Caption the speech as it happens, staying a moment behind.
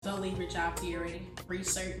Don't leave your job till you're ready.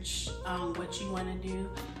 Research what you want to do,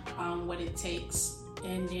 what it takes,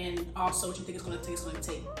 and then also what you think it's going to take. It's going to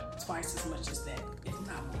take twice as much as that, if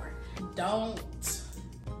not more. Don't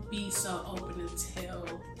be so open to tell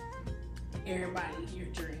everybody your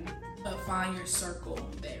dream, but find your circle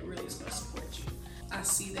that really is going to support you. I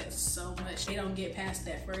see that so much. They don't get past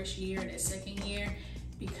that first year, that second year,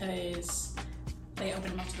 because they open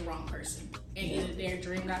them up to the wrong person. And either their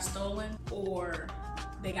dream got stolen or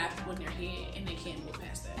they got people in their head and they can't move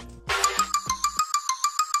past that.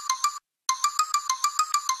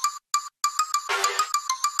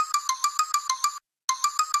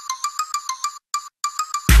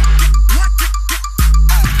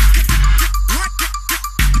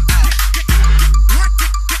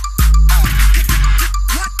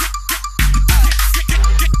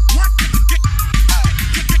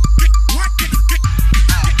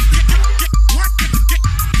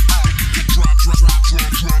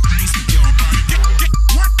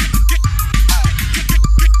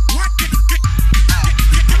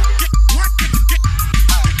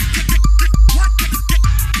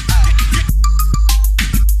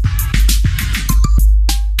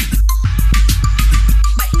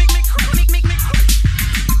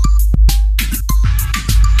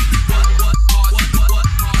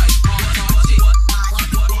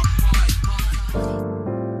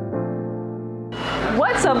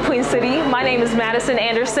 What's up, Queen City? My name is Madison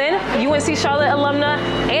Anderson, UNC Charlotte alumna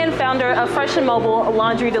and founder of Fresh and Mobile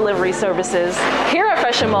Laundry Delivery Services. Here at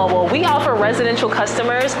Fresh and Mobile, we offer residential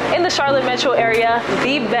customers in the Charlotte metro area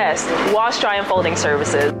the best wash, dry, and folding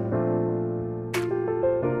services.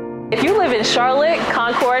 If you live in Charlotte,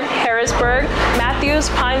 Concord, Harrisburg, Matthews,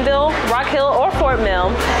 Pineville, Rock Hill, or Fort Mill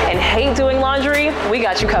and hate doing laundry, we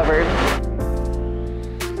got you covered.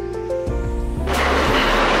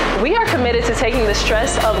 We are committed to taking the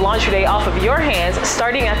stress of laundry day off of your hands,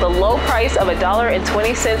 starting at the low price of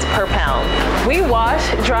 $1.20 per pound. We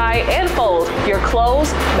wash, dry, and fold your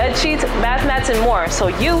clothes, bed sheets, bath mats, and more, so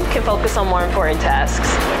you can focus on more important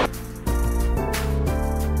tasks.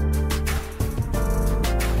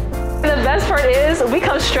 The best part is we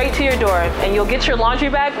come straight to your door, and you'll get your laundry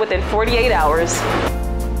back within 48 hours.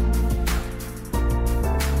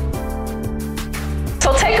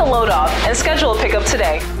 So take a load off and schedule a pickup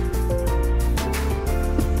today.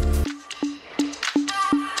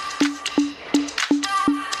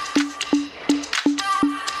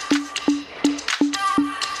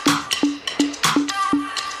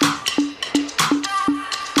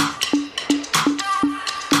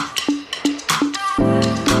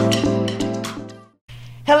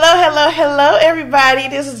 Hello everybody,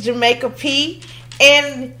 this is Jamaica P,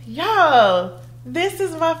 and y'all, this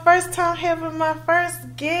is my first time having my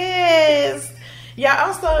first guest. Y'all,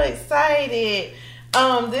 I'm so excited.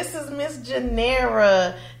 This is Miss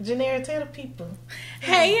Janera. Janera, tell the people.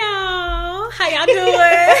 Hey y'all, how y'all doing?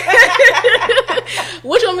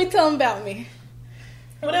 What you want me to tell them about me?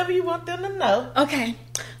 Whatever you want them to know. Okay,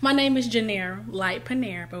 my name is Janera, like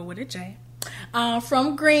Panera, but with a J.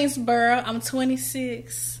 From Greensboro. I'm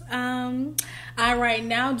 26. I right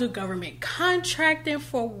now do government contracting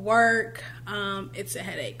for work. It's a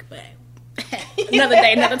headache, but another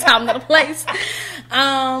day, another time, another place. But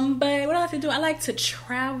what I like to do, I like to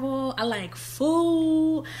travel. I like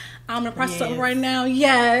food. I'm in the process of right now.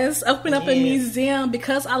 Open up a museum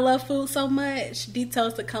because I love food so much.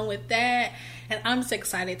 Details to come with that. And I'm just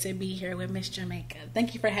excited to be here with Miss Jamaica.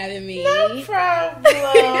 Thank you for having me. No problem.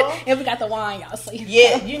 And we got the wine, y'all. So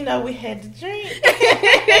you know we had to drink.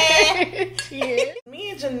 Cheers.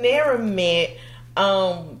 Me and Janera met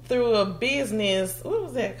through a business. What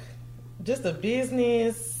was that? Just a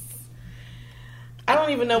business. I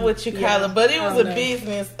don't even know what you call it, but it was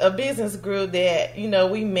a business group that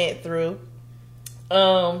we met through.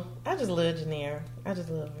 I just love Janera. I just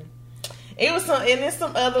love her. It was and there's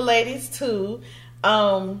some other ladies too.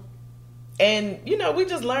 And we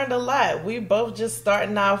just learned a lot. We both just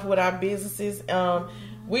starting off with our businesses.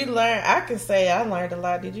 We learned, I can say I learned a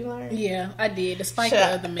lot. Did you learn? Yeah, I did, despite the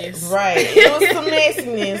other mess. Right. It was some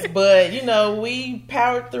messiness, but we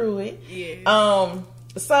powered through it. Yeah.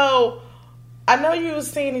 So I know you were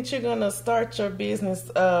saying that you're gonna start your business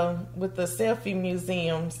with the selfie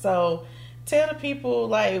museum. So tell the people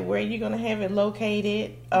where you're gonna have it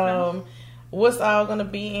located. What's all gonna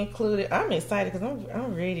be included? I'm excited because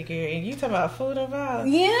I'm ready, girl. And you talking about food involved?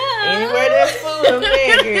 Yeah. Anywhere there's food, I'm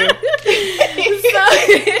there, girl.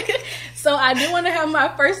 So I do want to have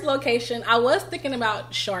my first location. I was thinking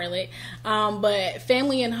about Charlotte, but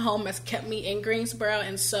family and home has kept me in Greensboro,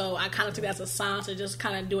 and so I kind of took that as a sign to just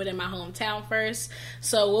kind of do it in my hometown first.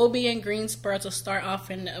 So we'll be in Greensboro to start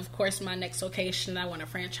off, and of course my next location I want to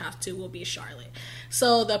franchise to will be Charlotte.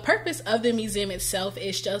 So the purpose of the museum itself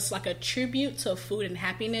is just like a tribute to food and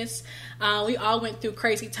happiness. We all went through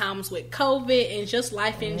crazy times with COVID and just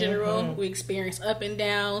life in general. We experienced up and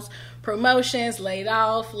downs, promotions, laid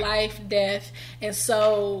off, life, death. And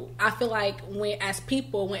so I feel like as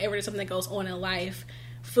people, whenever there's something that goes on in life,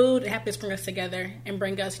 food and happiness bring us together and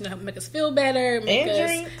bring us, make us feel better.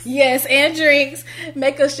 Drinks. Yes, and drinks.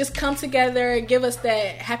 Make us just come together, give us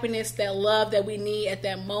that happiness, that love that we need at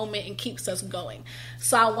that moment and keeps us going.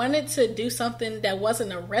 So I wanted to do something that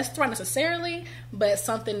wasn't a restaurant necessarily, but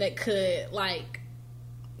something that could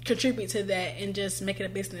contribute to that and just make it a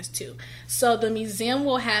business too. So the museum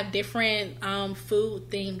will have different food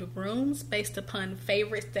themed rooms based upon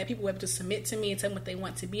favorites that people will be able to submit to me and tell them what they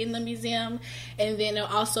want to be in the museum. And then there'll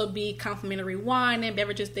also be complimentary wine and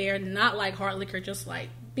beverages there, not like hard liquor, just like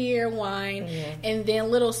beer, wine, and then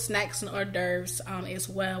little snacks and hors d'oeuvres as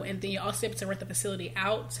well. And then you'll also be able to rent the facility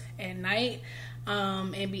out at night.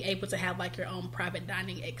 And be able to have like your own private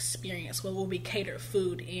dining experience where we'll be catered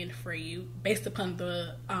food in for you based upon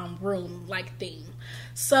the room theme.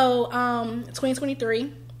 So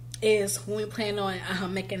 2023 is when we plan on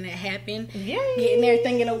making that happen. Yay. Getting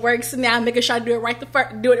everything in the works now, making sure I do it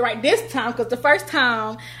right this time, because the first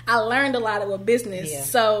time I learned a lot with business. Yeah.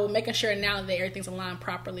 So making sure now that everything's aligned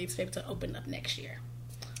properly to be able to open up next year.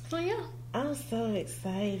 So yeah. I'm so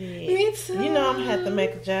excited. Me too. I'm gonna have to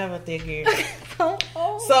make a job out there, girl.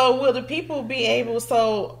 So will the people be able?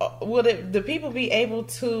 The people be able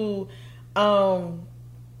to,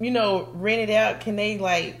 rent it out? Can they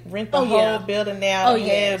rent the whole building out? And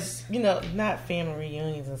yes. have, not family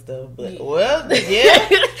reunions and stuff. But if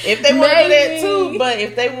they want to do that too. But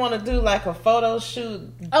if they want to do a photo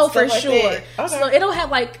shoot, for sure. Okay. So it'll have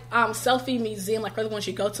selfie museum, other ones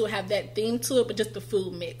you go to have that theme to it, but just the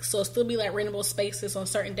food mix. So it'll still be rentable spaces on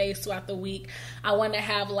certain days throughout the week. I want to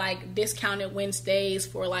have discounted Wednesdays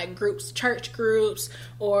for groups, church groups,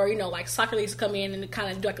 or soccer leagues come in and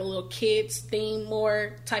kind of do a little kids theme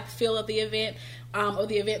more type feel of the event, of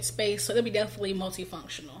the event space. So it'll be definitely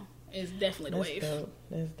multifunctional. It's definitely the wave.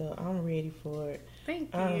 That's dope. I'm ready for it.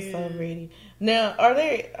 Thank you. I'm so ready. Now, are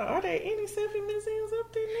there any selfie museums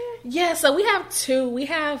up there now? Yeah, so we have two. We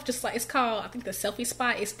have just it's called, I think, the Selfie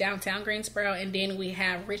Spot. It's downtown Greensboro. And then we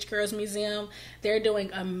have Rich Girls Museum. They're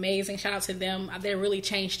doing amazing. Shout out to them. They really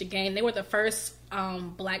changed the game. They were the first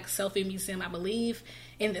black selfie museum, I believe,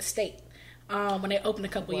 in the state when they opened a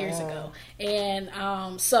couple years ago. And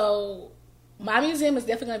so my museum is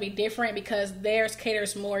definitely going to be different because theirs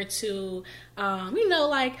caters more to,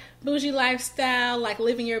 bougie lifestyle,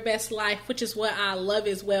 living your best life, which is what I love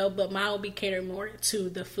as well. But mine will be catered more to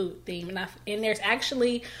the food theme. And there's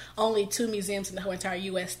actually only 2 museums in the whole entire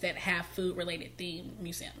U.S. that have food-related theme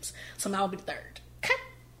museums. So mine will be the third. Okay.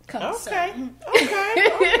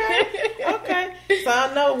 So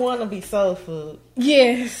I know one will be soul food.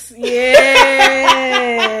 Yes.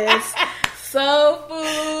 Soul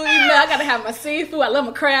food. I gotta have my seafood. I love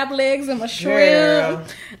my crab legs and my shrimp.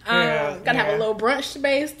 Gotta have a little brunch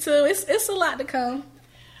space too. It's a lot to come.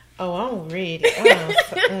 Oh, I'm ready.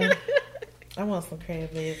 I want some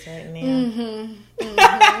crab legs right now. Mm-hmm.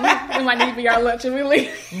 We might need to be our lunch and we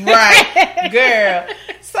leave. Right, girl.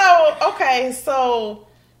 So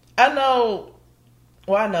I know.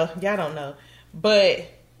 Well, I know y'all don't know, but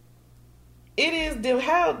it is.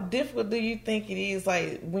 How difficult do you think it is?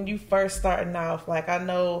 When you first starting off, I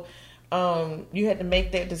know you had to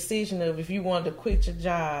make that decision of if you wanted to quit your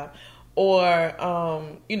job or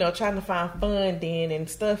trying to find funding and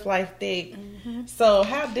stuff like that. Mm-hmm. So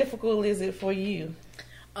how difficult is it for you?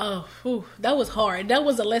 Oh, that was hard. That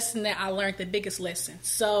was a lesson that I learned, the biggest lesson.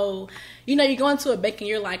 So, you go into a bank and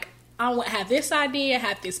you're like, I want to have this idea,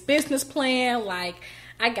 have this business plan,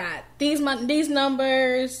 I got these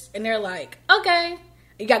numbers, and they're like, okay.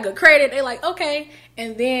 You got good credit, they're like, okay.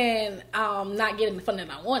 And then not getting the funding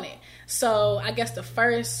I wanted. So I guess the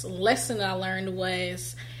first lesson I learned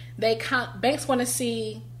was banks want to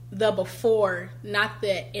see the before, not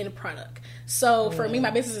the end product. So for me, my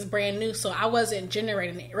business is brand new, so I wasn't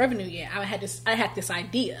generating revenue yet. I had this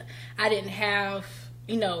idea. I didn't have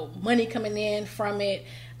money coming in from it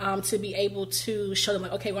to be able to show them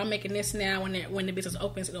okay, well, I'm making this now. When the business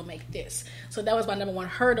opens, it'll make this. So that was my number one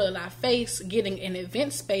hurdle that I faced getting an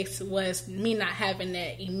event space, was me not having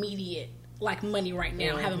that immediate money right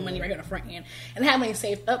now, having money right here on the front end, and having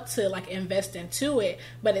saved up to invest into it,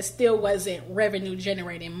 but it still wasn't revenue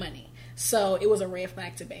generating money. So it was a red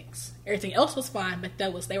flag to banks. Everything else was fine, but they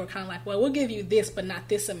were kind of like, well, we'll give you this, but not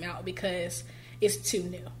this amount because it's too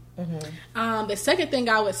new. Mm-hmm. The second thing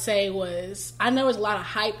I would say was, I know there's a lot of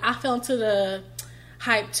hype. I fell into the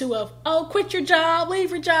hype too of, oh, quit your job,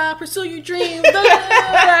 leave your job, pursue your dreams.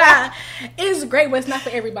 It's great, but it's not for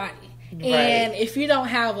everybody. Right. And if you don't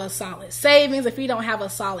have a solid savings, if you don't have a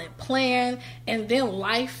solid plan, and then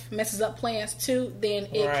life messes up plans too, then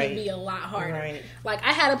it can be a lot harder. Right. Like,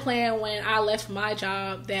 I had a plan when I left my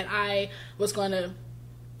job that I was going to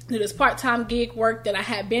do this part-time gig work that I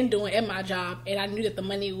had been doing at my job, and I knew that the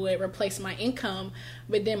money would replace my income,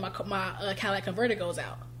 but then my Cadillac converter goes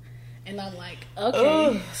out. And I'm like,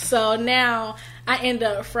 okay. Ugh. So now I end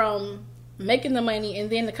up from making the money, and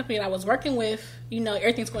then the company that I was working with,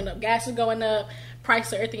 everything's going up. Gas is going up,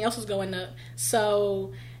 price of everything else is going up.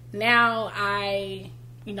 So now I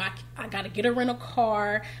got to get a rental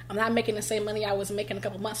car. I'm not making the same money I was making a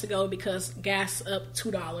couple months ago because gas up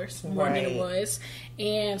 $2 more than it was.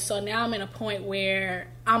 And so now I'm in a point where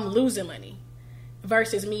I'm losing money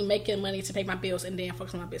versus me making money to pay my bills and then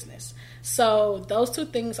focus on my business. So those two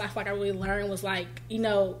things I feel like I really learned was like,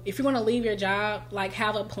 if you're going to leave your job, like,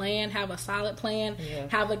 have a plan, have a solid plan,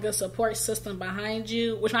 have a good support system behind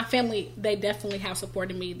you, which my family, they definitely have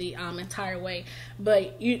supported me the entire way.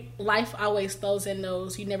 But life always throws in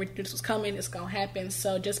those, you never knew this was coming, it's going to happen.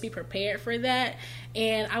 So just be prepared for that.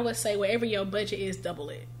 And I would say wherever your budget is,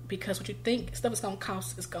 double it. Because what you think stuff is going to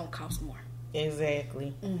cost, it's going to cost more.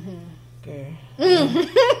 Exactly. Mm-hmm. Girl.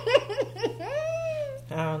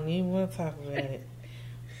 I don't even want to talk about it.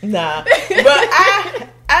 Nah. But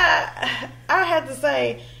I have to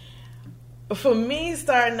say, for me,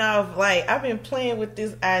 starting off, like, I've been playing with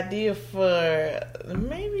this idea for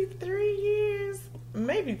maybe 3 years,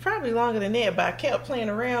 probably longer than that, but I kept playing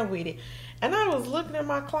around with it. And I was looking at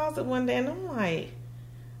my closet one day, and I'm like,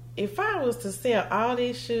 if I was to sell all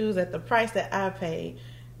these shoes at the price that I paid,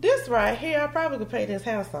 this right here, I probably could pay this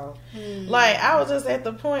house off. Mm-hmm. Like, I was just at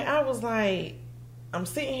the point, I was like, I'm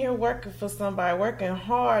sitting here working for somebody, working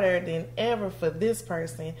harder than ever for this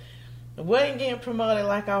person. Wasn't getting promoted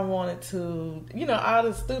like I wanted to, all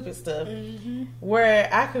this stupid stuff. Mm-hmm. Where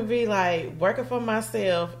I could be like working for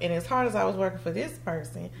myself, and as hard as I was working for this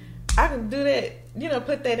person, I can do that,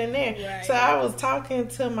 put that in there. Right. So I was talking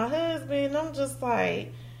to my husband, and I'm just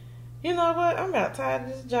like, you know what? I'm about tired of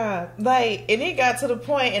this job. Like, and it got to the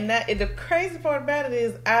point, and the crazy part about it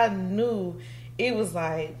is I knew it was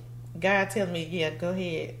like God telling me, yeah, go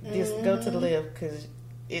ahead, just go to the left, because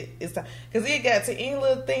it's time. Because it got to any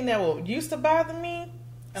little thing that used to bother me,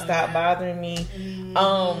 stop bothering me.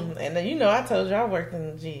 Mm-hmm. And then, I told you I worked in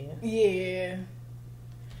the gym. Yeah.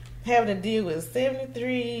 Having to deal with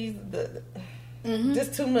 73s,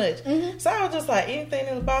 just too much. Mm-hmm. So I was just like, anything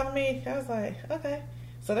that would bother me, I was like, okay.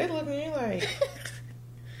 So they look at me like,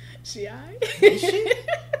 she all right? She?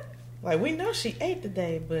 Like, we know she ate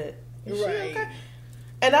today, but is she okay?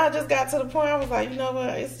 And I just got to the point, I was like, you know what?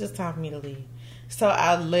 It's just time for me to leave. So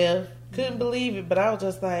I left. Couldn't believe it, but I was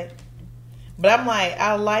just like, but I'm like,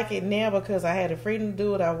 I like it now because I had the freedom to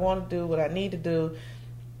do what I want to do, what I need to do.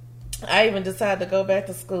 I even decided to go back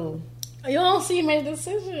to school. You don't see you made a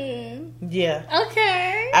decision. Yeah.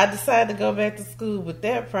 Okay. I decided to go back to school, but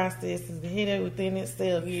that process is a headache within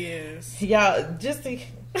itself. Yes. Y'all,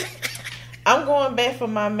 I'm going back for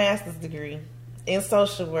my master's degree in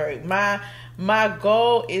social work. My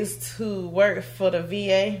goal is to work for the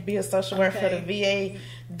VA, be a social worker for the VA,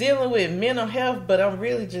 dealing with mental health, but I'm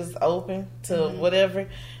really just open to whatever.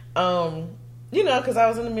 Because I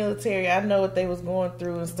was in the military, I know what they was going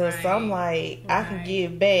through and stuff, so I'm like, I can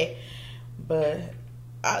give back. But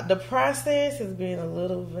the process has been a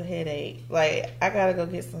little of a headache. Like, I gotta go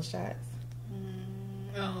get some shots.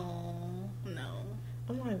 Oh, no.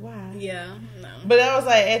 I'm like, why? Yeah, no. But I was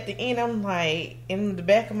like, at the end, I'm like, in the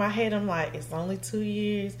back of my head, I'm like, it's only 2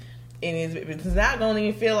 years, and it's not gonna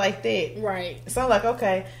even feel like that. Right. So I'm like,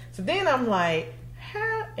 okay. So then I'm like,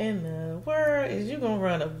 how in the world is you gonna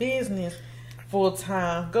run a business full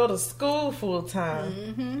time, go to school full time?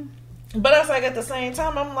 Mm-hmm. But I was like, at the same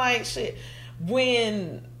time, I'm like, shit.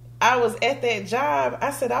 When I was at that job,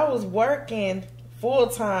 I said I was working full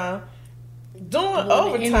time, doing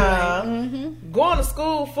overtime, going to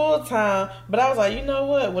school full time. But I was like, you know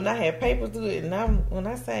what? When I had papers to do it, and when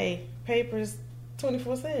I say papers,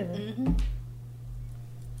 24/7,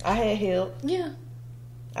 I had help. Yeah.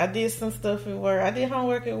 I did some stuff at work. I did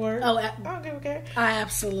homework at work. Oh, I don't give a care.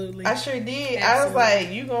 Absolutely. I sure did. Absolutely. I was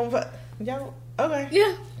like, you gonna, y'all, okay.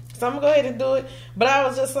 Yeah. So I'm going to go ahead and do it. But I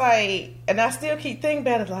was just like, and I still keep thinking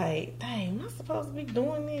about it like, dang, am I supposed to be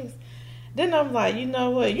doing this? Then I'm like, you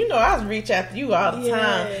know what? You know, I reach out to you all the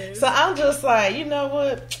time. So I'm just like, you know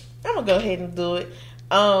what? I'm going to go ahead and do it.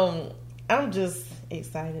 I'm just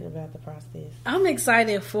excited about the process. I'm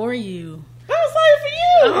excited for you. I'm excited for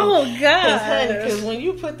you. Oh, God. Because when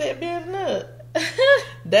you put that building up,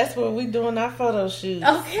 that's where we doing our photo shoot.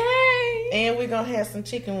 Okay. And we're going to have some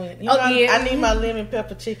chicken wings. I need my lemon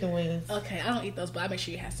pepper chicken wings. Okay, I don't eat those, but I make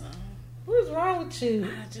sure you have some. What's wrong with you?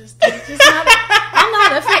 I'm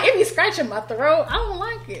not a fan. It be scratching my throat. I don't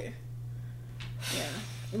like it. Yeah.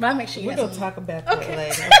 But I make sure you We're have going to some. talk about that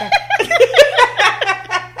later. Okay?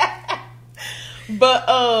 But,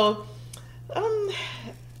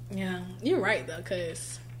 yeah, you're right, though,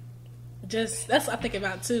 because that's what I think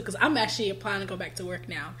about, too, because I'm actually applying to go back to work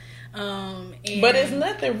now. But there's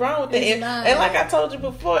nothing wrong with it. And like I told you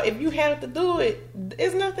before, if you have to do it,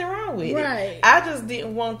 there's nothing wrong with it. Right. I just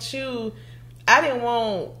didn't want you. I didn't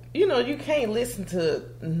want. You can't listen to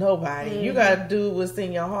nobody. You gotta do what's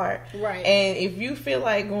in your heart. Right. And if you feel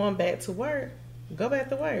like going back to work, go back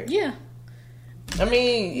to work. Yeah. I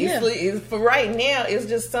mean, it's for right now, it's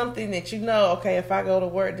just something that okay, if I go to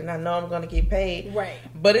work, then I know I'm going to get paid. Right.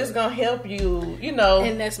 But it's going to help you,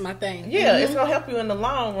 And that's my thing. Yeah, it's going to help you in the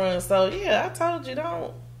long run. So, yeah, I told you,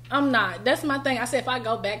 don't. I'm not. That's my thing. I said if I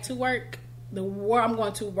go back to work, where I'm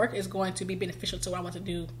going to work is going to be beneficial to what I want to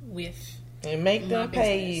do with and make them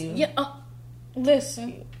pay you. Yeah.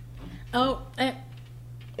 Listen. And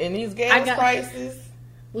these gas prices.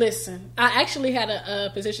 Listen, I actually had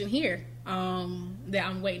a position here that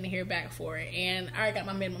I'm waiting to hear back for it, and I already got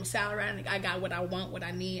my minimum salary. I got what I want, what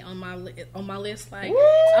I need on my list. Like,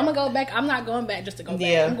 so I'm gonna go back. I'm not going back just to go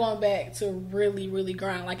back. I'm going back to really, really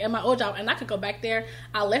grind. Like at my old job, and I could go back there.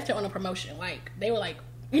 I left it on a promotion. Like they were like,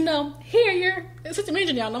 here you're assistant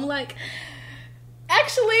engineer, and I'm like,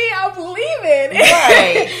 actually, I'm leaving.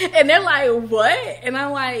 Right. And they're like, what? And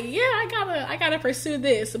I'm like, yeah, I gotta pursue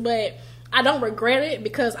this, but I don't regret it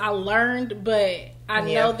because I learned, but I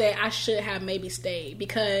know that I should have maybe stayed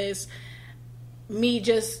because me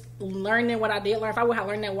just learning what I did learn, if I would have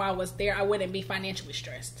learned that while I was there, I wouldn't be financially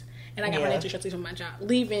stressed. And I got financially stressed leaving my job,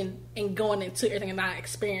 leaving and going into everything that I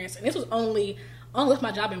experienced. And this was only left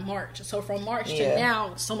my job in March. So from March to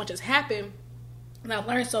now, so much has happened. And I've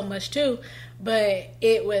learned so much too, but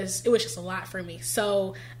it was just a lot for me.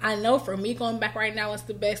 So I know for me going back right now is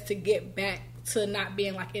the best to get back to not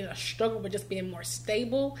being like in a struggle, but just being more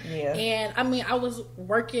stable. Yeah. And I mean, I was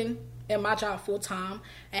working at my job full time.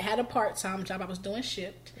 I had a part-time job. I was doing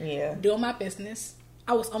shift, doing my business.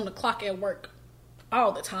 I was on the clock at work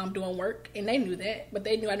all the time doing work, and they knew that, but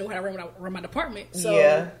they knew I knew how to run my department.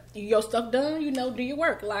 So your stuff done, do your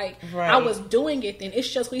work. Like I was doing it then. It's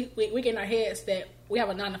just we get in our heads that we have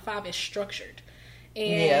a 9 to 5 is structured.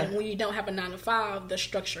 And when you don't have a 9 to 5, the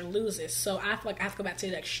structure loses. So I feel like I have to go back to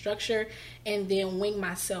that structure and then wing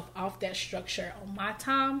myself off that structure on my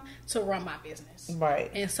time to run my business. Right.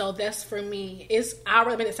 And so that's for me. I'd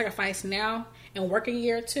rather make that sacrifice now and work a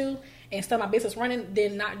year or two and start my business running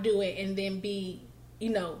than not do it and then be,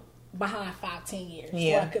 behind 5-10 years.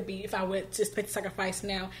 Yeah. Or it could be if I would just make the sacrifice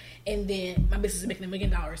now and then my business is making $1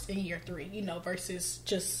 million in year 3, versus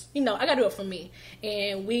just, I gotta do it for me.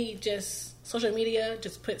 And social media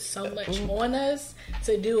just put so much on us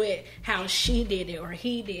to do it how she did it or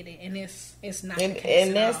he did it, and it's not the case.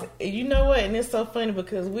 And that's what, and it's so funny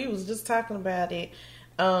because we was just talking about it.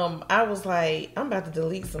 I was like, I'm about to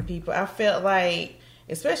delete some people. I felt like,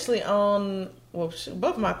 especially on both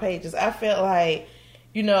of my pages, I felt like,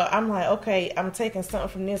 I'm like, okay, I'm taking something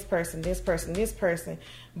from this person,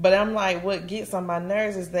 but I'm like, what gets on my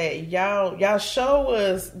nerves is that y'all show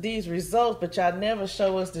us these results, but y'all never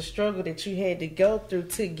show us the struggle that you had to go through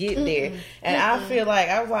to get there. And I feel like,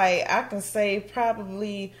 I can say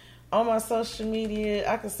probably on my social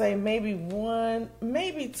media, I can say maybe 1,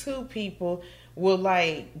 maybe 2 people will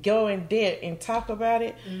like go in depth and talk about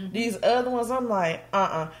it. These other ones, I'm like,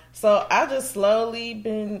 So I just slowly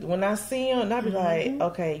when I see them, I be like,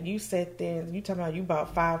 okay, you sat there, you talking about you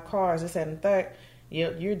bought 5 cars, this and the third.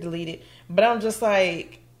 Yep, you're deleted. But I'm just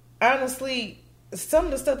like, honestly, some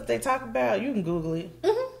of the stuff that they talk about, you can Google it.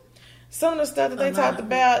 Some of the stuff that they talked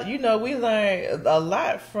about, we learned a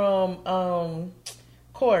lot from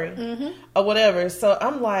Corey or whatever. So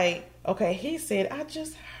I'm like, okay, he said, I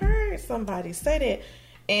just heard somebody say that.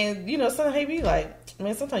 And, sometimes he be like,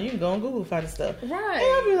 man, sometimes you can go on Google and find stuff. Right. And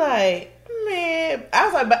I be like, man, I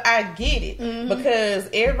was like, but I get it because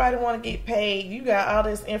everybody want to get paid. You got all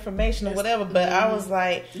this information or whatever, but I was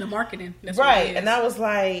like, the marketing, that's right? And I was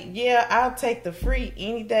like, yeah, I'll take the free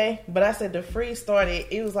any day. But I said the free started.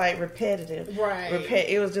 It was like repetitive, right?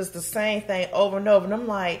 It was just the same thing over and over, and I'm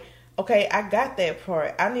like, okay, I got that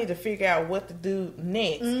part. I need to figure out what to do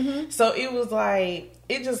next. Mm-hmm. So it was like,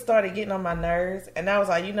 it just started getting on my nerves. And I was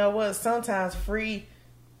like, you know what? Sometimes free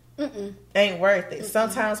ain't worth it.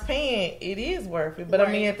 Sometimes paying, it is worth it. But right.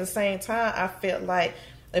 I mean, at the same time, I felt like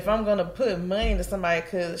if I'm going to put money to somebody,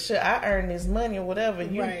 because should I earn this money or whatever,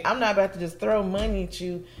 right. I'm not about to just throw money at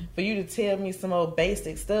you for you to tell me some old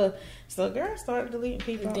basic stuff. So girl started deleting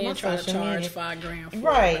people on my social media. Then try to charge $5,000 for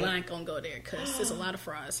right. it, but I ain't going to go there because there's a lot of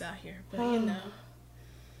frauds out here. But,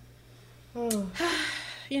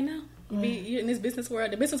 you know, in this business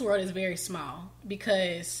world, the business world is very small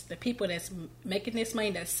because the people that's making this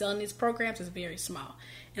money, that's selling these programs, is very small.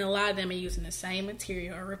 And a lot of them are using the same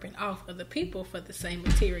material or ripping off other people for the same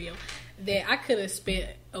material that I could have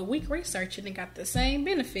spent a week researching and got the same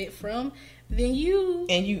benefit from than you.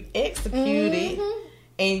 And you execute it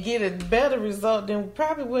and get a better result than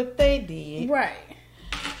probably what they did. Right.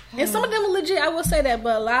 And some of them are legit, I will say that,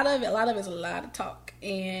 but a lot of it is a lot of talk.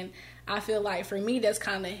 And I feel like for me, that's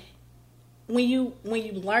kind of, when you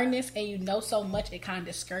learn this and you know so much, it kind of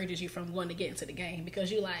discourages you from wanting to get into the game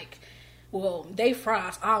because you like, well, they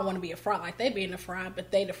frauds. I don't want to be a fraud like they being a fraud,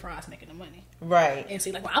 but they the frauds making the money. Right. And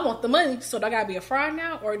see, like, well, I want the money, so do I gotta be a fraud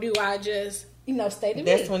now, or do I just, stay to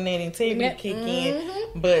That's me? when that integrity kick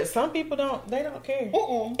in. But some people don't care.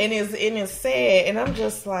 And it's sad. And I'm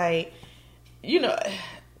just like, I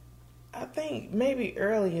think maybe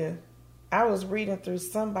earlier I was reading through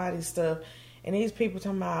somebody's stuff, and these people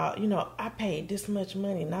talking about, I paid this much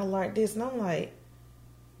money and I learned this, and I'm like,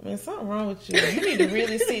 man, something wrong with you. You need to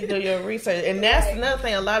really do your research. And that's another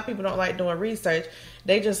thing. A lot of people don't like doing research.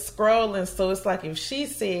 They just scrolling. So it's like if she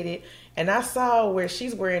said it and I saw where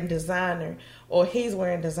she's wearing designer or he's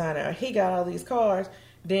wearing designer or he got all these cars,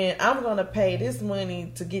 then I'm going to pay this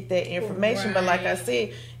money to get that information. Right. But like I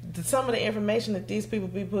said, some of the information that these people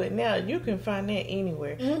be putting out, you can find that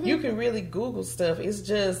anywhere. You can really Google stuff. It's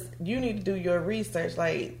just you need to do your research.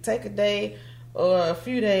 Like take a day or a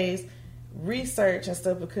few days, research and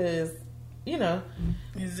stuff because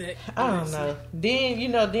Exactly. I don't know. Then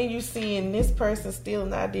you seeing this person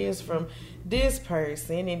stealing ideas from this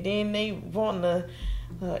person, and then they want to.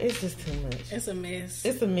 It's just too much. It's a mess.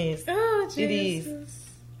 It's a mess. Oh, Jesus.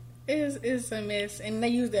 It is. It's a mess, and they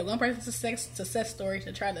use that one person's success story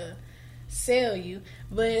to try to sell you.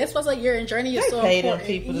 But it's supposed like your journey is so important. They pay them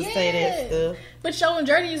people to say that stuff. But your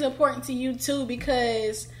journey is important to you too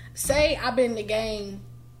because say I've been in the game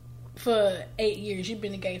for 8 years, you've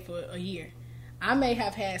been in the game for a year. I may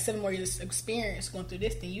have had 7 more years of experience going through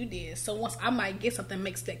this than you did. So once I might get something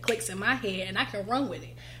makes that clicks in my head and I can run with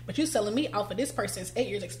it. But you selling me off of this person's 8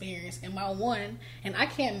 years experience and my one, and I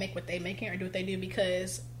can't make what they making or do what they do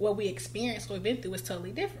because what we experienced, what we've been through is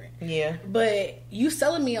totally different. Yeah. But you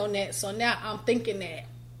selling me on that, so now I'm thinking that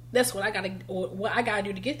that's what I gotta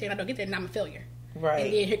do to get there, and I don't get there, and I'm a failure. Right.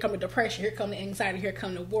 And then here come the depression, here come the anxiety, here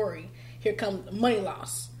come the worry, here come the money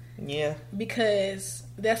loss. Yeah. Because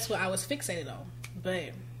that's what I was fixated on.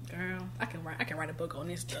 But girl, I can write a book on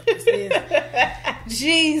this stuff.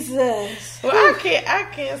 Jesus. Well, I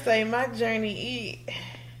can't say my journey.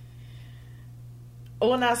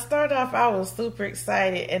 When I started off, I was super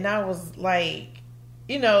excited, and I was like,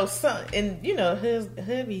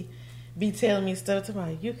 hubby be telling me stuff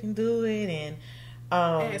about you can do it, and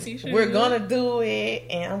we're gonna do it,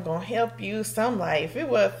 and I'm gonna help you. So I'm like, if it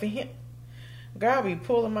wasn't for him, girl, I'd be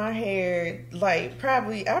pulling my hair. Like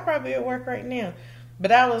I probably at work right now.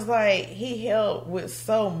 But I was like, he helped with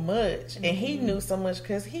so much, and he knew so much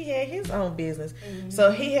because he had his own business.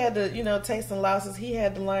 So he had to, take some losses. He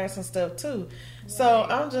had to learn some stuff too. Right. So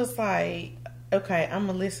I'm just like, okay, I'm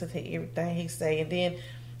going to listen to everything he say. And then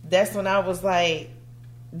that's when I was like,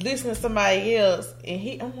 listening to somebody else,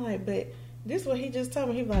 and I'm like, but this is what he just told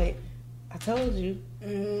me. He was like, I told you.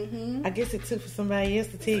 I guess it took for somebody else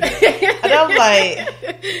to tell you. And I'm like,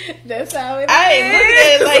 that's how it is. I ain't looking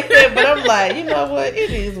at it like that, but I'm like, you know what? It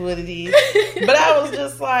is what it is. But I was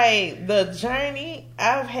just like, the journey,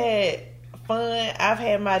 I've had fun. I've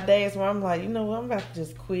had my days where I'm like, you know what? I'm about to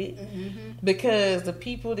just quit. Because the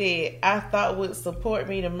people that I thought would support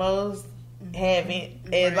me the most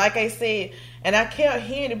haven't. And like I said, and I kept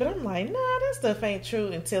hearing it, but I'm like, nah, that stuff ain't true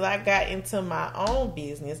until I got into my own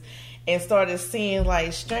business and started seeing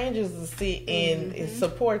like strangers to sit and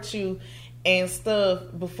support you and stuff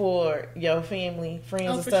before your family,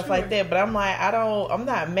 friends and stuff like that. But I'm like, I'm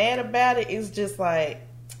not mad about it. It's just like,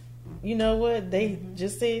 you know what? They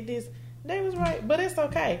just said this. They was right, but it's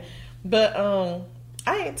okay. But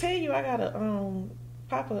I ain't tell you I got a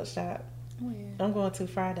pop-up shop. Oh, yeah. I'm going to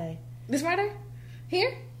Friday. This Friday?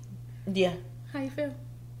 Here? Yeah. How you feel?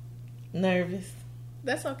 Nervous.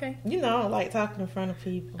 That's okay. You know, I don't like talking in front of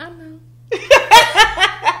people. I know.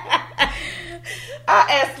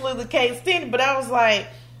 I absolutely can't stand it, but I was like,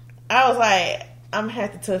 I'm gonna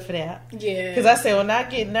have to tough it out. Yeah. Because I said, when I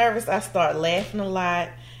get nervous, I start laughing a lot.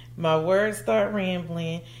 My words start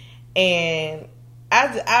rambling. And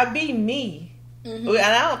I be me. Mm-hmm. And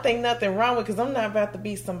I don't think nothing wrong with it, because I'm not about to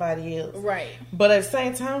be somebody else. Right. But at the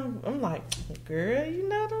same time, I'm like, girl, you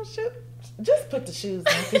know, don't shoot. Just put the shoes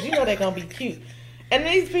on, because you know they're going to be cute. And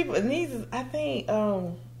these people,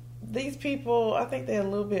 I think they're a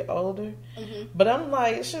little bit older. Mm-hmm. But I'm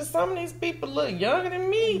like, some of these people look younger than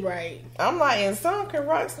me. Right. I'm like, and some can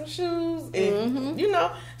rock some shoes. And, you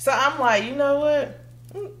know, so I'm like, you know what?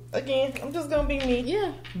 Again, I'm just going to be me.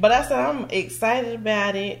 Yeah. But I said I'm excited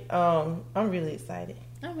about it. I'm really excited.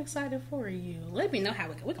 I'm excited for you. Let me know how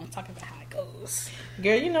we're going to talk about how it goes.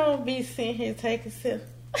 Girl, you know, be sitting here taking sip.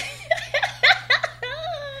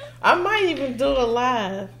 I might even do it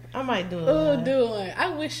live. I might do it live. Oh, do it. I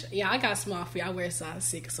wish, I got small feet. I wear size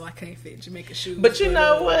 6, so I can't fit Jamaica shoes. But you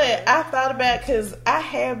know what? I thought about, because I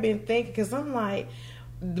have been thinking, because I'm like,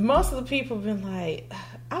 most of the people have been like,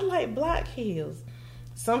 I like black heels.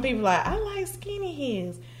 Some people like, I like skinny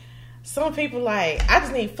heels. Some people like, I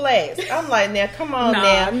just need flats. I'm like, now, come on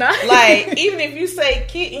now. Like, even if you say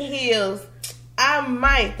kitten heels, I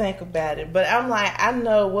might think about it. But I'm like, I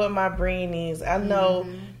know what my brand is. I know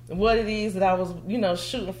what it is that I was,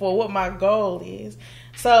 shooting for, what my goal is.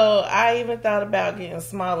 So I even thought about getting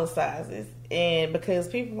smaller sizes. And because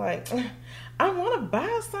people like, I want to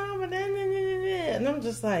buy some, and I'm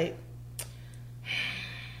just like,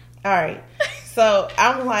 all right. So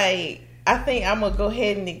I'm like, I think I'm going to go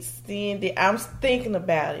ahead and extend it. I'm thinking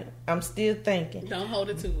about it. I'm still thinking. Don't hold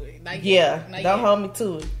it to it. Don't hold me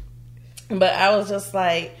to it. But I was just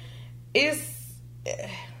like, it's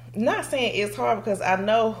not saying it's hard, because I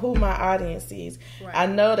know who my audience is. Right. I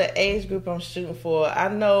know the age group I'm shooting for. I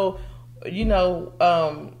know, who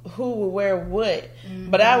will wear what. Mm-hmm.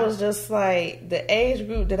 But I was just like, the age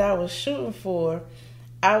group that I was shooting for,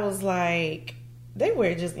 I was like, they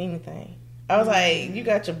wear just anything. I was like, you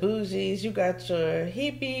got your bougies, you got your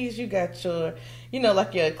hippies, you got your,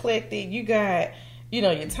 like your eclectic, you got,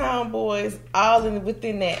 your tomboys, all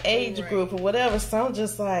within that age group or whatever. So I'm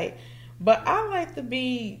just like, but I like to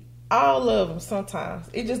be all of them sometimes.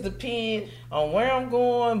 It just depends on where I'm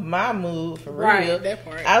going, my mood, for real. Right, that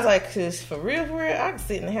part. I was like, because for real, I can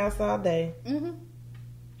sit in the house all day. Mm-hmm.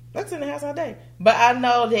 I can sit in the house all day. But I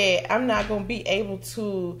know that I'm not going to be able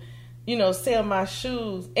to, sell my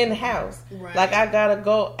shoes in the house. Right. Like, I gotta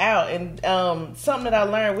go out. And something that I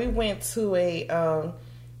learned, we went to a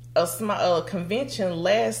small convention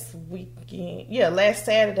last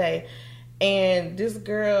Saturday, and this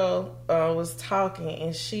girl was talking,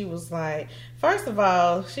 and she was like, first of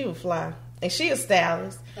all, she was fly, and she a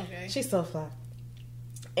stylist. Okay, she's so fly,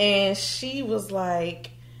 and she was like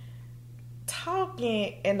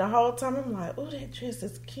talking, and the whole time I'm like, oh, that dress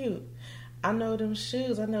is cute. I know them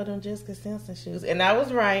shoes. I know them Jessica Simpson shoes. And I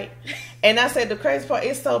was right. And I said, the crazy part,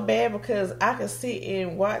 it's so bad, because I could sit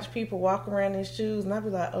and watch people walk around in shoes, and I'd be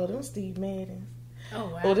like, oh, them Steve Maddens. Oh,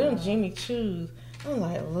 wow. Oh, them Jimmy Choos. I'm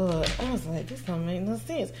like, Lord. I was like, this don't make no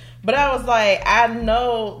sense. But I was like, I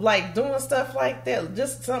know, like, doing stuff like that,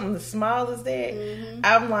 just something as small as that,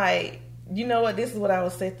 I'm like, you know what? This is what I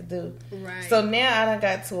was set to do. Right. So now I done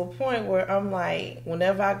got to a point where I'm like,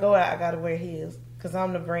 whenever I go out, I got to wear heels. Because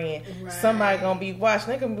I'm the brand. Right. Somebody going to be watching.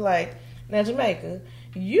 They're going to be like, now, Jamaica,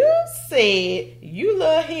 you said you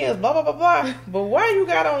love heels, blah, blah, blah, blah. But why you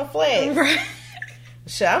got on flats? Right.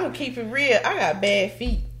 Shit, I'm going to keep it real. I got bad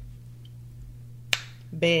feet.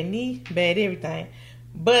 Bad knee, bad everything.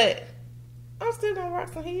 But I'm still going to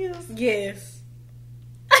rock some heels. Yes.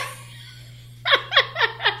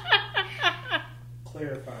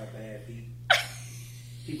 Clarify bad feet.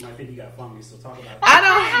 People might think you got fungus, so talk about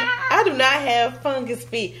that. I do not have fungus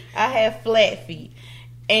feet. I have flat feet.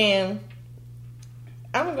 And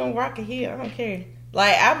I'm going to rock a heel. I don't care.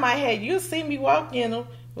 Like, I might have, you'll see me walk in them,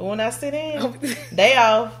 but when I sit in, they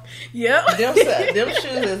off. Yep. Them shoes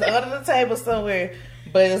is under the table somewhere.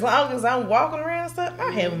 But as long as I'm walking around and stuff,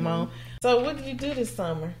 I have them on. So what did you do this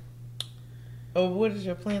summer? Or what is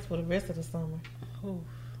your plans for the rest of the summer? Ooh.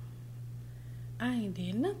 I ain't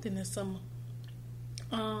did nothing this summer.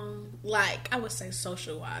 Like, I would say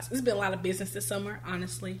social-wise. It's been a lot of business this summer,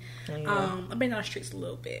 honestly. Yeah. I've been on the streets a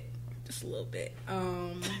little bit. Just a little bit.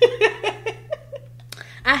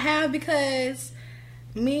 I have, because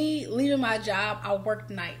me leaving my job, I work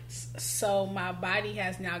nights. So my body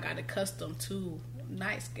has now got accustomed to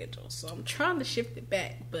night schedule. So I'm trying to shift it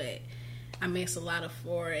back, but I miss a lot of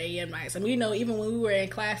 4 a.m. nights. I mean, you know, even when we were in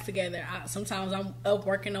class together, sometimes I'm up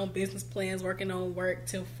working on business plans, working on work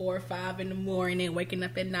till 4 or 5 in the morning, waking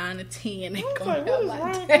up at 9 or 10 and going out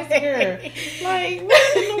like that. Like,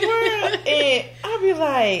 what in the world? And I'll be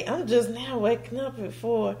like, I'm just now waking up at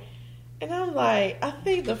 4. And I'm like, I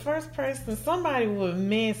think the first person somebody would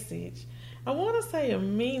message, I want to say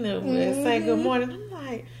Amina would say good morning. I'm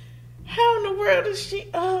like, how in the world is she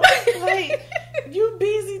up? Like, you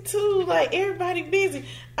busy too. Like, everybody busy.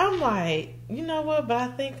 I'm like, you know what? But I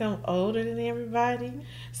think I'm older than everybody.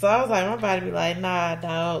 So I was like, my body be like, nah,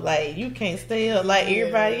 dog. Like, you can't stay up like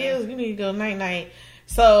everybody else. You need to go night-night.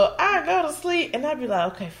 So I go to sleep, and I be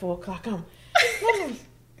like, okay, 4 o'clock. I'm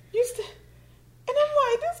you still? And I'm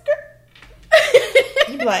like, this girl.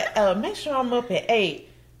 You be like, make sure I'm up at 8.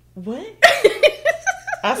 What?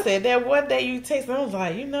 I said that one day you text me, I was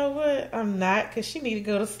like, you know what? I'm not, because she need to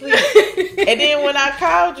go to sleep. And then when I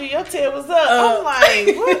called you, your tail was up. I'm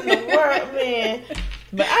like, what in the world, man?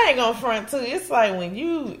 But I ain't gonna front too. It's like when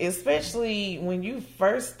you, especially when you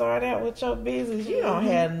first start out with your business, you don't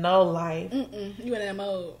have no life. You in that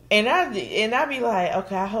mode. And I be like,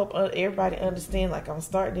 okay, I hope everybody understand. Like, I'm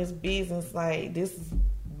starting this business. Like, this is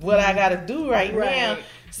what I got to do right now.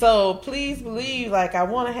 So please believe, like, I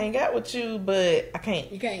want to hang out with you, but I can't.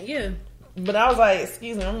 You can't, yeah. But I was like,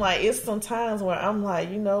 excuse me. I'm like, it's some times where I'm like,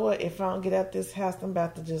 you know what? If I don't get out this house, I'm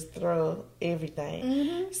about to just throw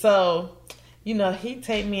everything. So, you know, he'd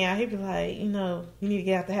take me out. He'd be like, you know, you need to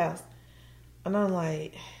get out the house. And I'm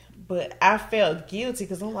like, but I felt guilty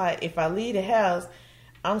because I'm like, if I leave the house,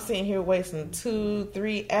 I'm sitting here wasting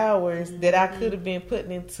 2-3 hours that I could have been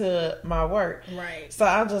putting into my work. Right. So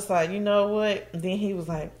I'm just like, you know what? And then he was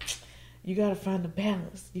like, you got to find the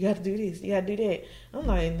balance. You got to do this. You got to do that. I'm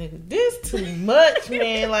like, nigga, this too much,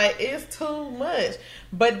 man. Like, it's too much.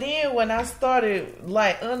 But then when I started,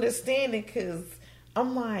 like, understanding, because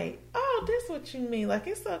I'm like, oh, this what you mean. Like,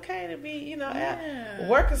 it's okay to be, you know,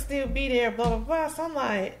 work can still be there, blah, blah, blah. So I'm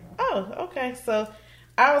like, oh, okay. So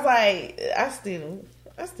I was like, I still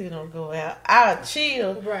don't go out. I'll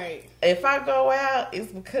chill. Right. If I go out,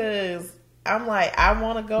 it's because I'm like, I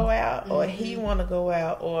want to go out, or he want to go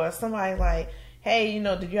out, or somebody like, hey, you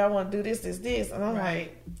know, do y'all want to do this? And I'm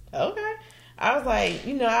like, okay. I was like,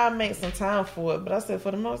 you know, I'll make some time for it. But I said,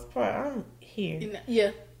 for the most part, I'm here.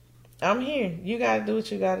 Yeah. I'm here. You got to do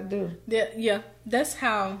what you got to do. Yeah. That's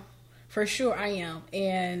how, for sure, I am.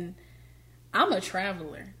 And I'm a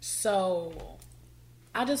traveler. So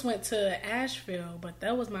I just went to Asheville, but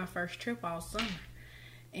that was my first trip all summer.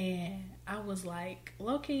 And I was like,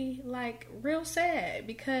 low-key, like, real sad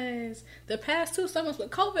because the past 2 summers with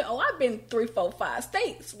COVID, I've been 3, 4, 5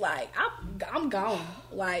 states. Like, I'm gone.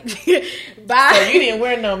 Like, bye. So you didn't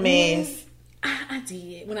wear no mask. I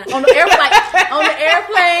did. When on the airplane,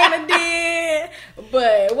 I did.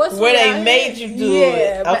 But where they made you do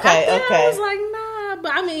it. Okay. I was like, nah.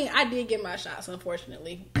 But I mean, I did get my shots,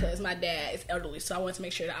 unfortunately, because my dad is elderly, so I wanted to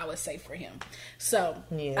make sure that I was safe for him. So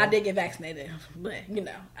I did get vaccinated, but you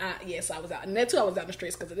know, so I was out, and that too, I was out in the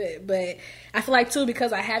streets because of it. But I feel like too,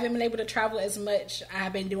 because I haven't been able to travel as much,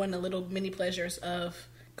 I've been doing the little mini pleasures of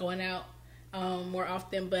going out more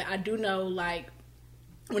often. But I do know, like,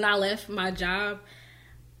 when I left my job,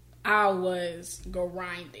 I was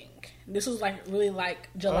grinding. This was like really like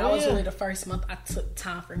July was really the first month I took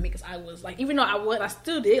time for me because I was like, even though I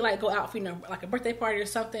still did like go out for, you know, like a birthday party or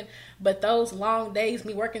something, but those long days,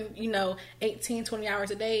 me working, you know, 18, 20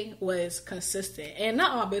 hours a day was consistent. And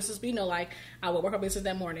not all business, but you know, like I would work on business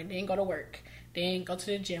that morning, then go to work, then go to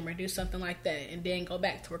the gym or do something like that, and then go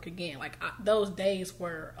back to work again. Like those days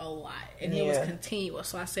were a lot, and it was continuous.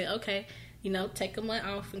 So I said, okay, you know, take a month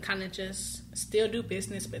off and kind of just still do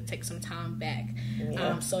business, but take some time back.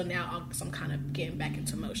 So now I'm kind of getting back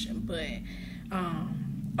into motion. But,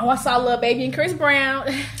 I saw Lil Baby and Chris Brown.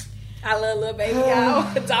 I love Lil Baby,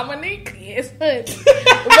 y'all. Dominique, yes.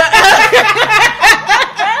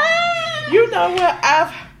 You know what?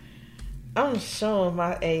 I'm showing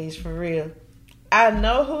my age for real. I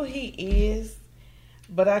know who he is,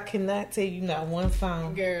 but I cannot tell you not one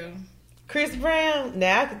song. Girl. Chris Brown,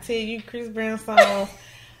 now I can tell you Chris Brown songs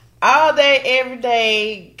all day, every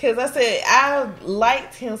day. Because I said I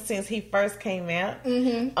liked him since he first came out.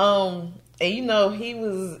 And you know, he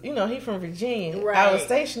was, you know, he from Virginia. Right. I was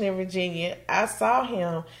stationed in Virginia. I saw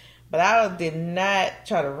him, but I did not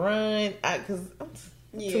try to run because I'm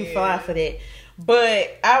too far for that.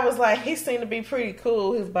 But I was like, he seemed to be pretty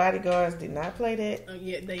cool. His bodyguards did not play that.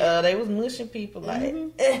 They was mushing people like,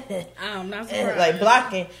 I'm not surprised. like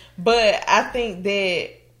blocking. But I think that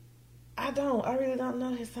I really don't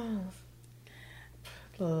know his songs.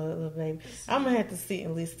 Lord, little baby. I'm gonna have to sit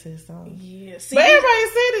and listen to his song. Yeah, but everybody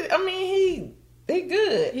said it. I mean, he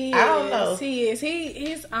good. I don't know. He is.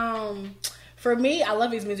 He's For me, I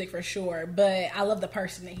love his music for sure, but I love the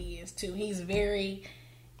person that he is too. He's very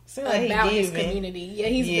about his community. Yeah,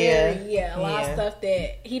 he's very a lot of stuff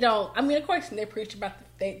that he don't. I mean, of course, they preach about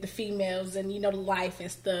the females and the life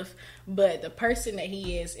and stuff, but the person that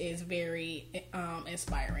he is very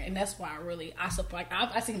inspiring, and that's why I support.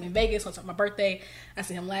 I seen him in Vegas on my birthday. I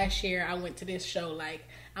seen him last year. I went to this show. Like,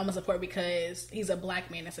 I'm gonna support because he's a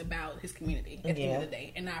black man that's about his community at the end of the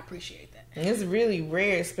day, and I appreciate that. And it's really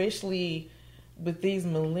rare, especially with these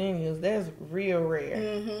millennials. That's real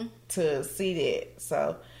rare to see that.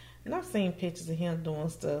 So, and I've seen pictures of him doing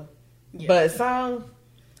stuff, but song.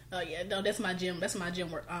 Oh yeah, no, that's my gym. That's my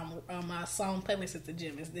gym work. My song playlist at the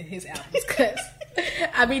gym is his albums because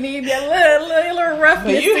I be needing that little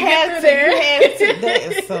roughness to get through there. You had to. That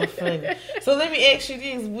is so funny. So let me ask you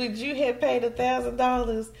this: would you have paid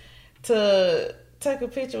 $1,000 to take a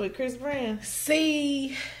picture with Chris Brown?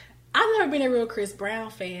 See, I've never been a real Chris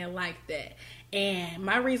Brown fan like that, and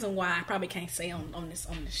my reason why I probably can't say on this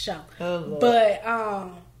show, but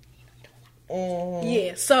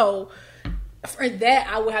yeah, so. For that,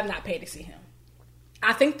 I would have not paid to see him.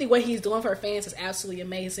 I think the way he's doing for fans is absolutely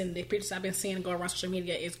amazing. The pictures I've been seeing go around social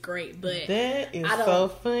media is great, but that is so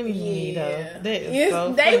funny to me, though. That is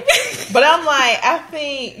so funny. But I'm like, I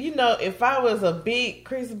think, if I was a big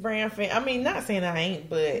Chris Brown fan, I mean, not saying I ain't,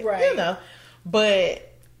 but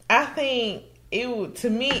but I think it would. To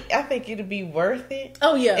me, I think it'd be worth it.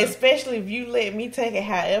 Oh yeah, especially if you let me take it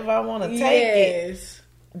however I want to take it.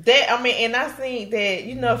 That, I mean, and I think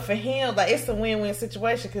that, for him, like, it's a win-win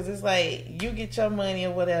situation because it's like, you get your money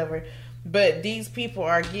or whatever, but these people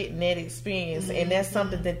are getting that experience, and that's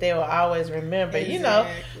something that they will always remember,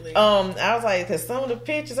 exactly. I was like, because some of the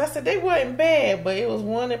pictures, I said, they wasn't bad, but it was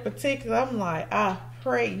one in particular, I'm like, I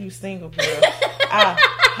pray you single, girl. I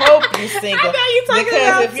hope you single. I know you talking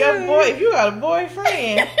because if you got a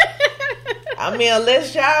boyfriend, I mean,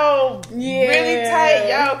 unless y'all really tight,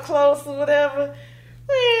 y'all close or whatever,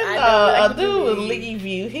 a dude would leave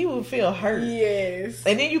you. He would feel hurt. Yes.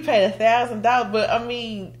 And then you paid $1,000. But I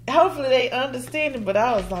mean, hopefully they understand it. But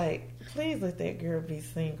I was like, please let that girl be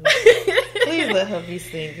single. Please let her be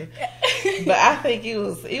single. But I think it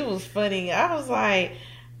was funny. I was like,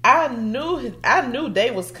 I knew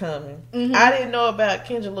they was coming. I didn't know about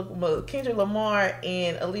Kendrick Lamar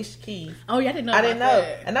and Alicia Keys. Oh yeah, I didn't know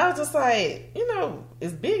that. And I was just like,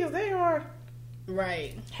 as big as they are.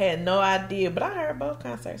 Right. Had no idea, but I heard both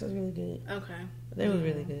concerts was really good. Okay. They were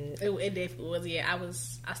really good. It definitely was. Yeah,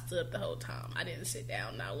 I stood up the whole time. I didn't sit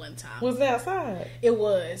down not one time. Was it outside? It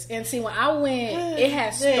was. And see, when I went, it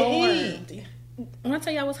had stormed. When I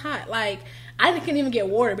tell you I was hot, like, I couldn't even get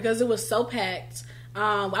water because it was so packed.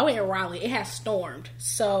 I went in Raleigh. It had stormed.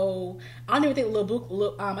 So, I don't even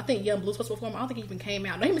think I think Young Blue was supposed to perform. I don't think he even came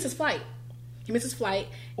out. No, he missed his flight.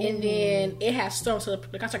 And then it had stormed, so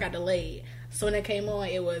the concert got delayed. So when it came on,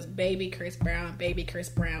 it was Baby Chris Brown,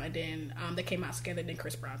 and then they came out together, then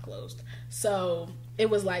Chris Brown closed. So it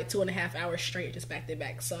was like 2.5 hours straight, just back to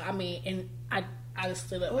back. So I mean, and I just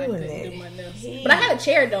stood up, I couldn't do my nails. But I had a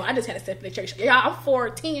chair though. I just had to step in the chair. Y'all, I'm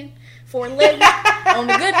 4'10", 4'11" on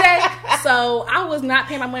a good day. So I was not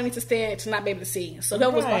paying my money to stand to not be able to see. So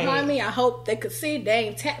whoever was behind me, I hope they could see. They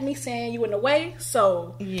ain't tapped me saying you in the way.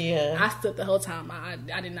 So I stood the whole time.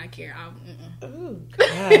 I did not care. Oh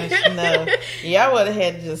gosh, no. Yeah, I would have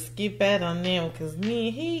had to just skip out on them because me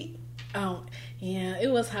and he. Oh yeah,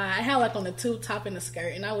 it was hot. I had like on the tube top and the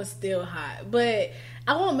skirt, and I was still hot. But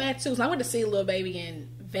I wasn't mad too. So I went to see Lil Baby in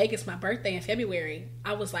Vegas, my birthday in February.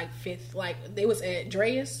 I was like fifth. Like they was at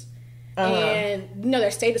Dreas, and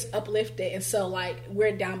their stage is uplifted, and so like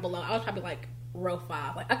we're down below. I was probably like row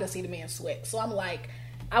 5. Like I could see the man sweat. So I'm like,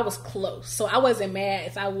 I was close. So I wasn't mad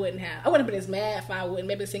if I wouldn't have been as mad if I wouldn't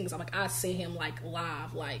maybe sing because I'm like I see him like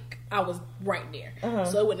live, like I was right there.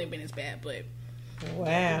 So it wouldn't have been as bad. But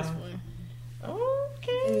wow.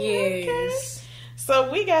 Okay. Yes. Okay.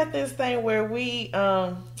 So we got this thing where we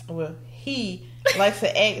he likes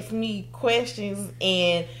to ask me questions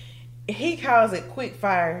and he calls it quick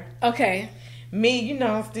fire. Okay. Me,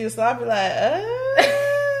 I'm still so I'll be like,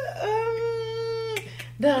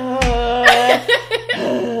 no.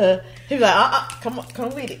 He's like, come with it. Come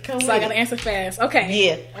with it. So I gotta answer fast. Okay.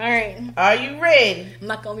 Yeah. All right. Are you ready? I'm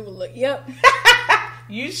not gonna even look. Yep.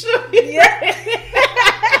 You sure? Yeah.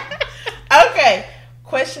 Okay.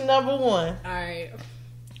 Question number 1. All right.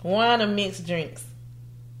 Wine or mixed drinks?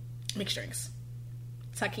 Mixed drinks.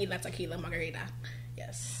 Tequila, margarita.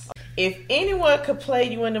 Yes. If anyone could play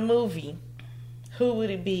you in a movie, who would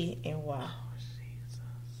it be and why?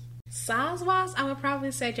 Size-wise, I would probably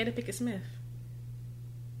say Jada Pinkett Smith.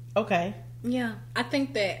 Okay. Yeah, I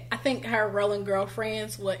think her Rolling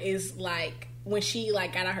Girlfriends is like when she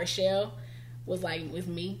like got out her shell was like with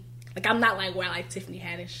me. Like I'm not like like Tiffany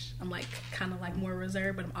Haddish. I'm like kind of like more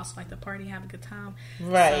reserved, but I'm also like to party, have a good time.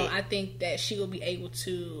 Right. So I think that she will be able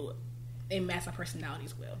to enmask her personality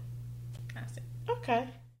as well. That's it. Okay.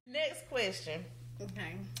 Next question.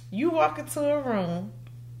 Okay. You walk into a room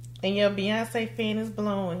and your Beyonce fan is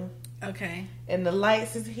blowing. Okay. And the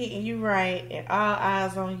lights is hitting you right and all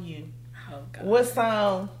eyes on you. Oh God. What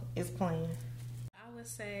song is playing? I would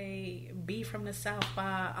say "Be from the South"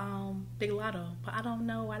 by Big Lotto, but I don't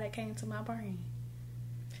know why that came to my brain.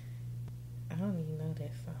 I don't even know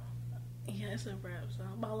that song. Yeah, it's a rap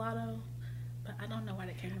song by Lotto, but I don't know why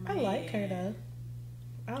that came to my I head. like her though.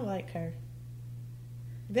 I like her.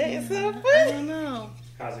 That is so I funny. don't know.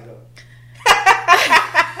 How's it go?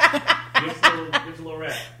 Give us a little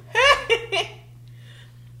rap.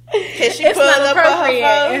 Can she It's pull not it up on her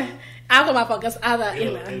appropriate. phone? I'll put my phone because I thought, you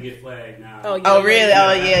It'll know. get flagged now. Oh, yeah. Oh really?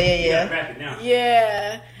 Oh You yeah. gotta rap it now.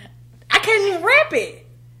 Yeah. I can't even rap it.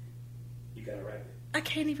 You gotta rap it. I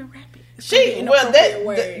can't even rap it. It's She inappropriate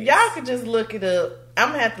words. y'all could just look it up. I'm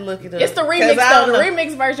gonna have to look it up. It's the 'Cause remix I though. don't The know.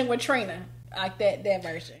 remix version with Trina. Like that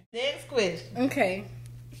version. Next question. Okay.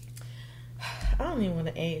 I don't even want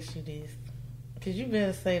to ask you this because you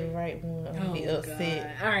better say the right one. I'm gonna be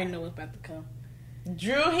upset. God. I already know what's about to come.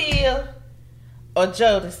 Drew Hill or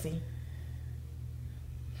Jodeci?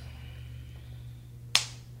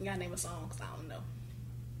 You gotta name a song because I don't know.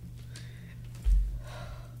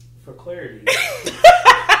 For clarity,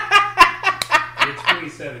 you're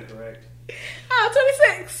 27, correct? Oh,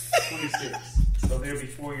 26. 26. So they're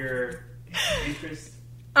before your interest.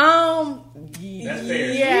 That's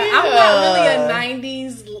fair. Yeah, I'm not really a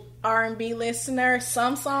 90s R&B listener.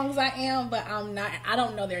 Some songs I am, but I'm not. I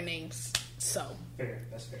don't know their names. So, Fair.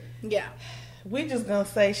 That's fair. yeah. We just gonna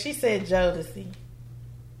say she said Jodeci.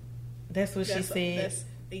 That's what she said.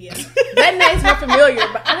 Yeah. That name's more familiar,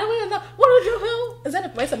 but I don't really know. What Drew Hill? Is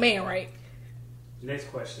that it's a man, right? Next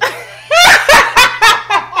question.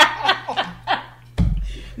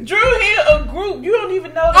 Drew Hill, a group. You don't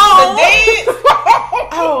even know the dance.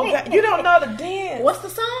 Oh, God. You don't know the dance. What's the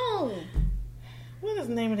song? What is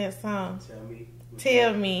the name of that song? Tell me.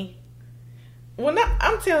 Tell me. Well,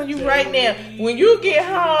 I'm telling you right now. When you get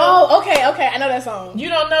home, Oh, okay. I know that song. you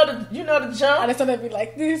don't know the. You know the I jump. just thought it'd be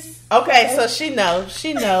like this. Okay, so she know.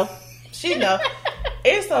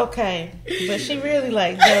 It's okay, but she really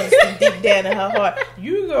like Jodeci deep down in her heart.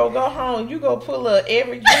 You go home. You go pull up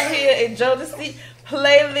every Drew Hill and Jodeci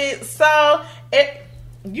playlist song.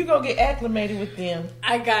 You go get acclimated with them.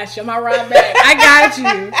 I got you. I'm all right back.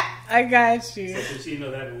 I got you. So since you know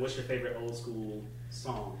that, what's your favorite old school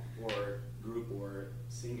song or group or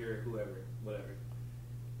singer, whoever, whatever?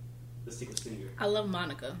 Let's stick with singer. I love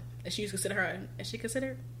Monica. Is she consider her? Is she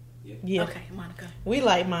considered? Yeah, Okay, Monica. we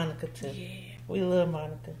like Monica too. Yeah. We love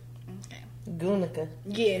Monica. Okay. Gunica.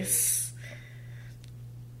 Yes.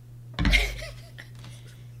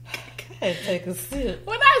 Hey, take a sip.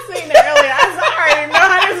 When I seen that earlier, I already know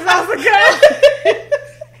how this is supposed to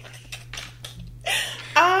go.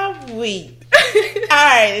 I'm weak.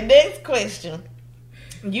 Alright, next question.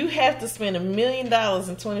 You have to spend $1 million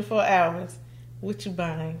in 24 hours. What you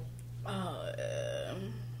buying?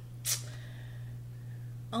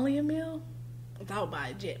 Only a meal? I would buy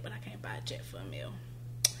a jet, but I can't buy a jet for a meal.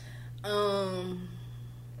 I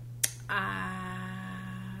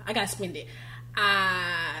gotta spend it.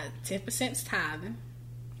 10% is tithing.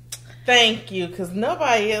 Thank you, because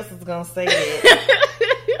nobody else is going to say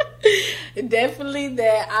that. Definitely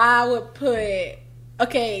that I would put,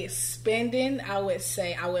 spending, I would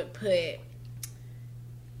say I would put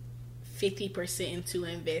 50% into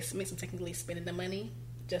investments. I'm technically spending the money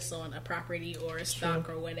just on a property or a stock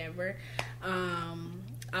or whatever. I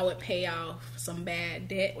would pay off some bad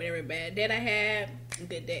debt, whatever bad debt I had,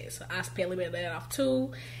 good debt. So I pay a little bit of that off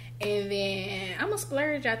too. And then I'm going to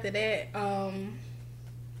splurge after that.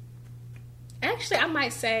 Actually, I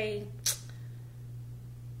might say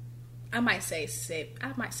like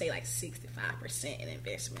 65% in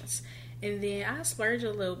investments. And then I splurge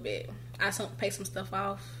a little bit. I pay some stuff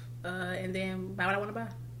off and then buy what I want to buy.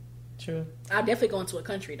 True. I'll definitely go into a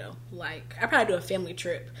country though. Like I probably do a family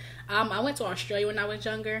trip. I went to Australia when I was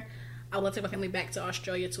younger. I want to take my family back to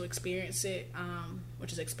Australia to experience it,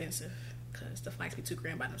 which is expensive because the flights be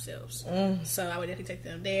 $2,000 by themselves. So I would definitely take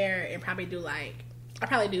them there and probably do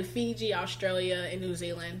Fiji, Australia, and New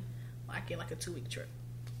Zealand. Like in like a 2-week trip.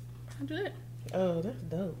 I'll do that. Oh, that's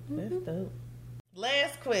dope. That's dope.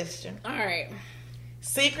 Last question. All right.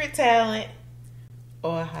 Secret talent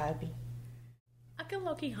or a hobby? I can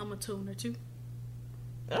low-key hum a tune or two.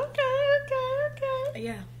 Okay.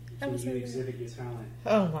 Yeah. Can you exhibit your talent?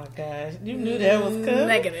 Oh my gosh. You knew that was coming.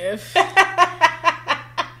 Negative.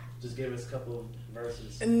 Just give us a couple of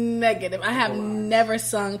verses. Negative. I have never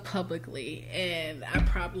sung publicly, and I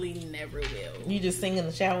probably never will. You just sing in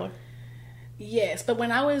the shower? Yes, but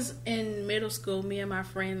when I was in middle school, me and my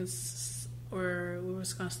friends we were going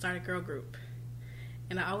to start a girl group.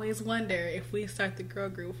 And I always wonder if we start the girl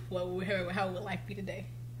group, how would life be today?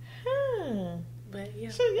 But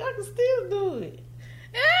yeah. Sure, y'all can still do it.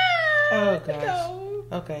 Oh gosh. No.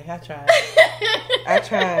 Okay, I tried.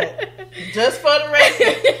 Just for the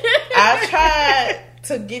record, I tried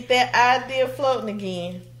to get that idea floating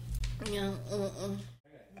again. Yeah. I got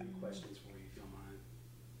 3 questions for you, if you don't mind.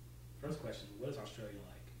 First question: what is Australia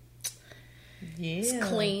like? Yeah, it's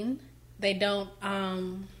clean. They don't.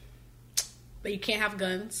 But you can't have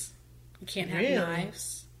guns. You can't have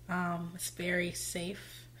knives. It's very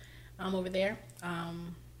safe. Over there.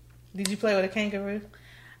 Did you play with a kangaroo?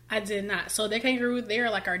 I did not. So the kangaroo, they're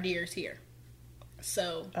like our deers here.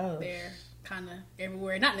 So they're kind of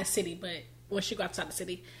everywhere. Not in the city, but once you go outside the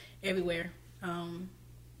city, everywhere.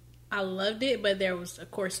 I loved it, but there was, of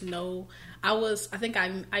course, I think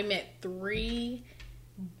I met 3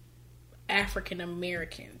 African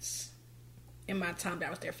Americans in my time that I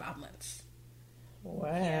was there 5 months.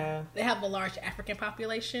 Wow. Yeah. They have a large African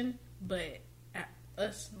population, but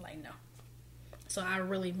us, like, no. So I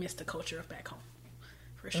really miss the culture of back home,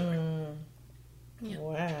 for sure. Yeah.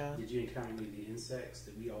 Wow. Did you encounter any of the insects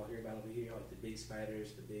that we all hear about over here, like the big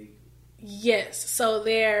spiders, the big... Yes. So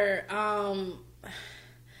there are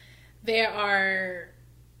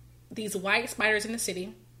these white spiders in the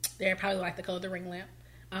city. They're probably like the color of the ring lamp.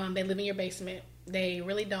 They live in your basement. They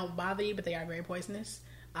really don't bother you, but they are very poisonous.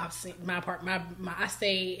 I've seen I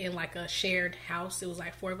stay in like a shared house. It was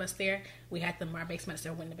like 4 of us there. We had our basement, so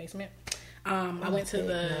I went in the basement. I went to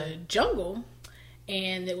the jungle,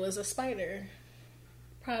 and it was a spider,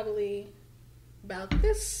 probably about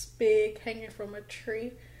this big, hanging from a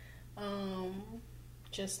tree,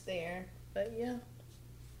 just there. But yeah,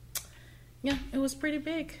 it was pretty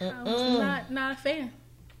big. I was not a fan,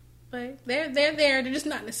 but they're there. They're just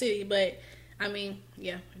not in the city. But I mean,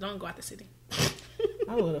 yeah, don't go out the city.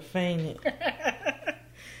 I would have fainted.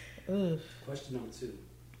 Question number 2: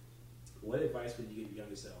 what advice would you give your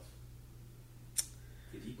younger self?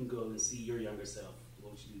 If you can go and see your younger self,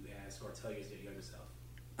 what would you ask or tell your younger self?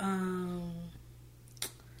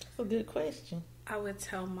 That's a good question. I would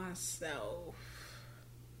tell myself,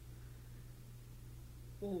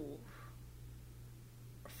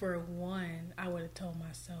 for one, I would have told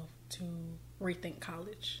myself to rethink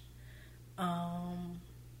college.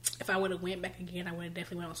 If I would have went back again, I would have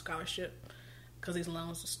definitely went on scholarship, because these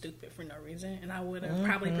loans are stupid for no reason, and I would have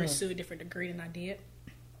probably pursued a different degree than I did.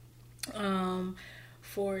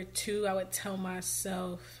 For 2, I would tell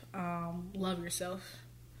myself, love yourself,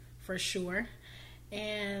 for sure.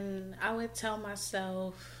 And I would tell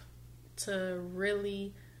myself to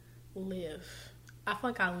really live. I feel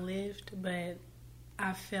like I lived, but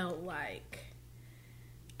I felt like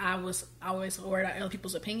I was always worried about other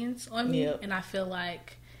people's opinions on me. Yep. And I feel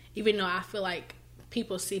like, even though I feel like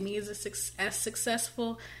people see me as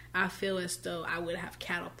successful, I feel as though I would have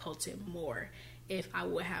catapulted more if I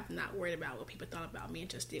would have not worried about what people thought about me and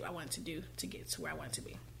just did what I wanted to do to get to where I wanted to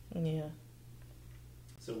be. Yeah.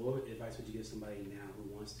 So what advice would you give somebody now who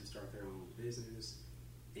wants to start their own business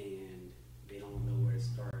and they don't know where to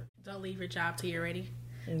start? Don't leave your job till you're ready.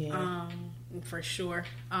 Yeah. For sure.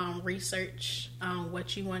 Research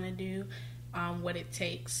what you want to do, what it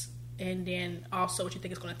takes, and then also what you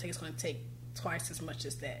think it's going to take. It's going to take twice as much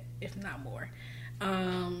as that, if not more.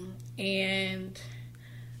 And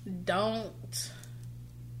don't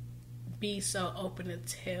be so open to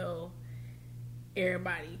tell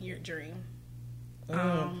everybody your dream.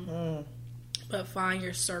 But find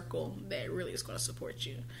your circle that really is going to support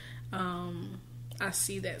you. I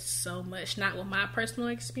see that so much, not with my personal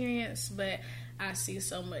experience, but I see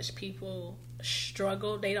so much people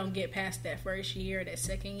struggle. They don't get past that first year, that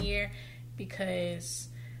second year, because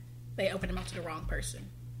they open them up to the wrong person.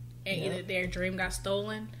 And either their dream got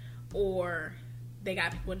stolen, or they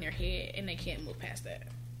got people in their head and they can't move past that.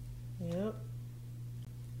 Yep.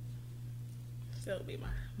 So that would be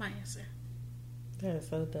my answer. That is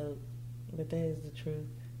so dope. But that is the truth.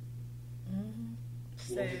 What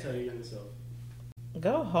would you tell your younger self?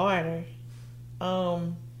 Go harder.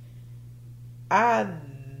 I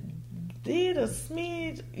did a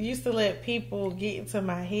smidge. Used to let people get into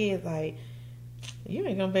my head like, you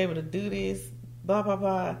ain't gonna be able to do this, blah blah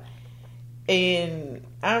blah. And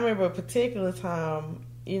I remember a particular time,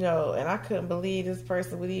 and I couldn't believe this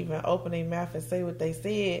person would even open their mouth and say what they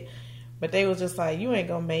said. But they was just like, you ain't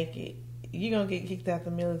going to make it. You going to get kicked out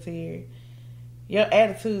the military. Your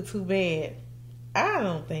attitude too bad. I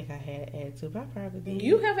don't think I had an attitude, but I probably did.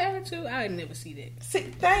 You have attitude? I would never see that. See,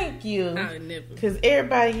 thank you. I would never. Because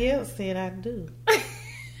everybody else said I do.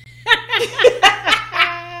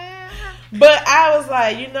 But I was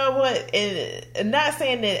like, you know what? And not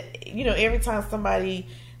saying that, every time somebody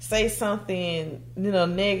say something,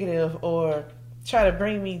 negative or try to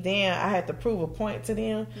bring me down, I had to prove a point to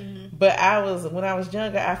them. Mm-hmm. But when I was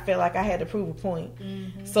younger, I felt like I had to prove a point.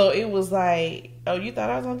 Mm-hmm. So it was like, oh, you thought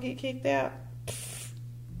I was going to get kicked out?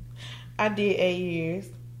 I did 8 years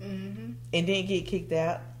and didn't get kicked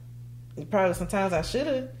out. Probably sometimes I should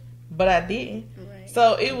have, but I didn't. Right.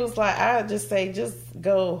 So it was like, I just say, just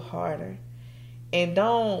go harder. And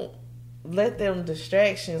don't let them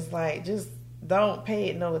distractions, just don't pay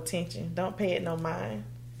it no attention. Don't pay it no mind.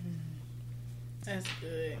 That's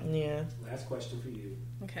good. Yeah. Last question for you.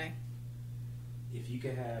 Okay. If you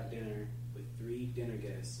could have dinner with 3 dinner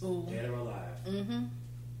guests, Ooh. dead or alive.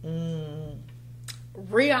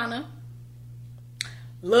 Rihanna,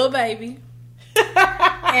 Lil Baby,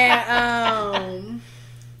 and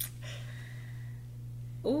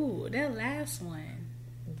that last one.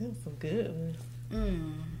 That's some good ones.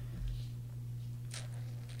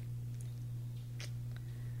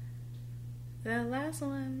 The last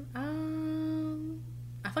one,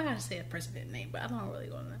 I forgot to say a president name, but I don't really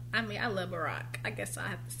want to. I mean, I love Barack. I guess I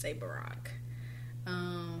have to say Barack.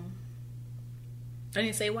 I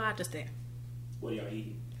didn't say why. Just there. What y'all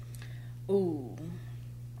eating? Ooh,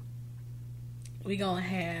 we gonna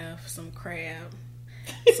have some crab,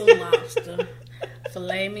 some lobster,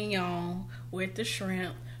 filet mignon with the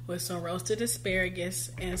shrimp, with some roasted asparagus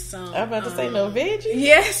and some. I'm about to say no veggies.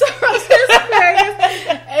 Yes, some roasted asparagus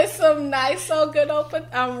and some nice, so good open.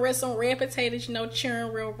 Some red potatoes,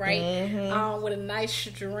 churn real right. With a nice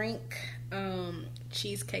drink,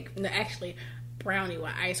 cheesecake. No, actually, brownie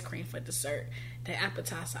with ice cream for dessert. The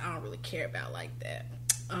appetizer I don't really care about like that.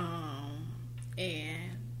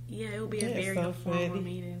 And yeah, it will be a very informal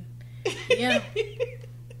meeting. Yeah,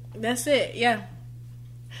 that's it. Yeah.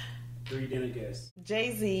 3 dinner guests.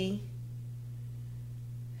 Jay-Z.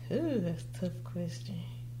 Ooh, that's a tough question.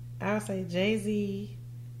 I would say Jay-Z.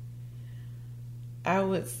 I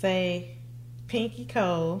would say Pinky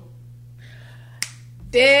Cole.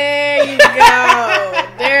 There you go.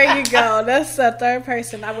 There you go. That's the third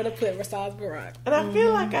person I would have put besides Barack. And I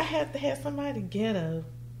feel like I had to have somebody ghetto.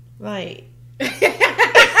 Like. Cut.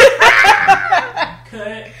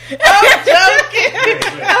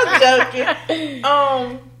 I'm joking.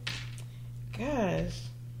 Gosh.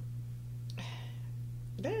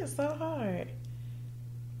 That is so hard.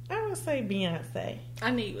 I would say Beyonce.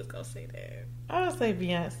 I knew you was going to say that. I would say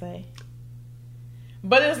Beyonce.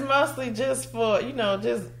 But it's mostly just for,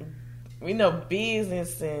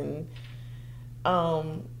 business and,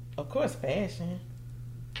 of course, fashion.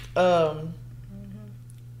 I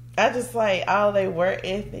just like all their work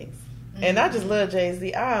ethics. And I just love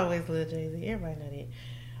Jay-Z. I always love Jay-Z. Everybody know that.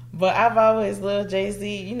 But I've always loved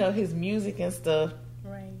Jay-Z, his music and stuff.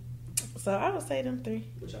 Right. So I would say them 3.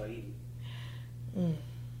 What y'all eating?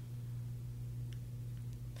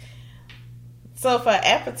 So for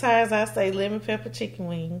appetizer, I say lemon pepper chicken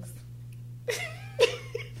wings.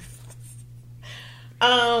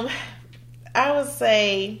 I would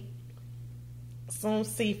say some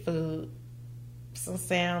seafood, some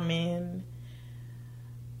salmon.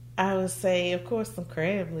 I would say, of course, some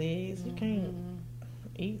crab legs. You can't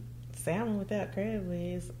eat salmon without crab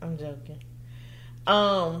legs. I'm joking.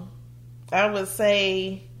 I would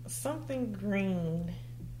say something green,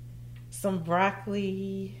 some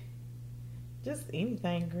broccoli, just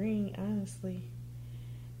anything green, honestly,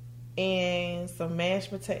 and some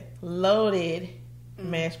mashed potato, loaded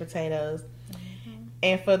mashed potatoes.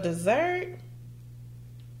 And for dessert,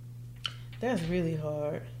 that's really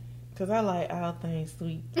hard because I like all things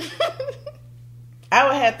sweet. I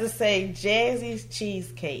would have to say Jazzy's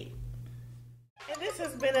cheesecake. And this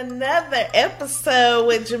has been another episode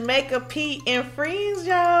with Jamaica Pete and friends,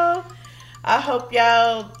 y'all. I hope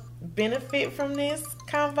y'all benefit from this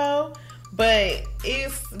convo, but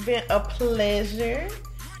it's been a pleasure.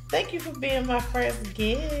 Thank you for being my first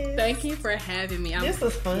guest. Thank you for having me. This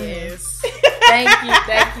was fun. Yes. Thank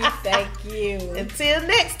you. Until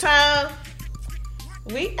next time,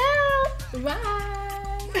 we out.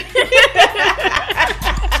 Bye.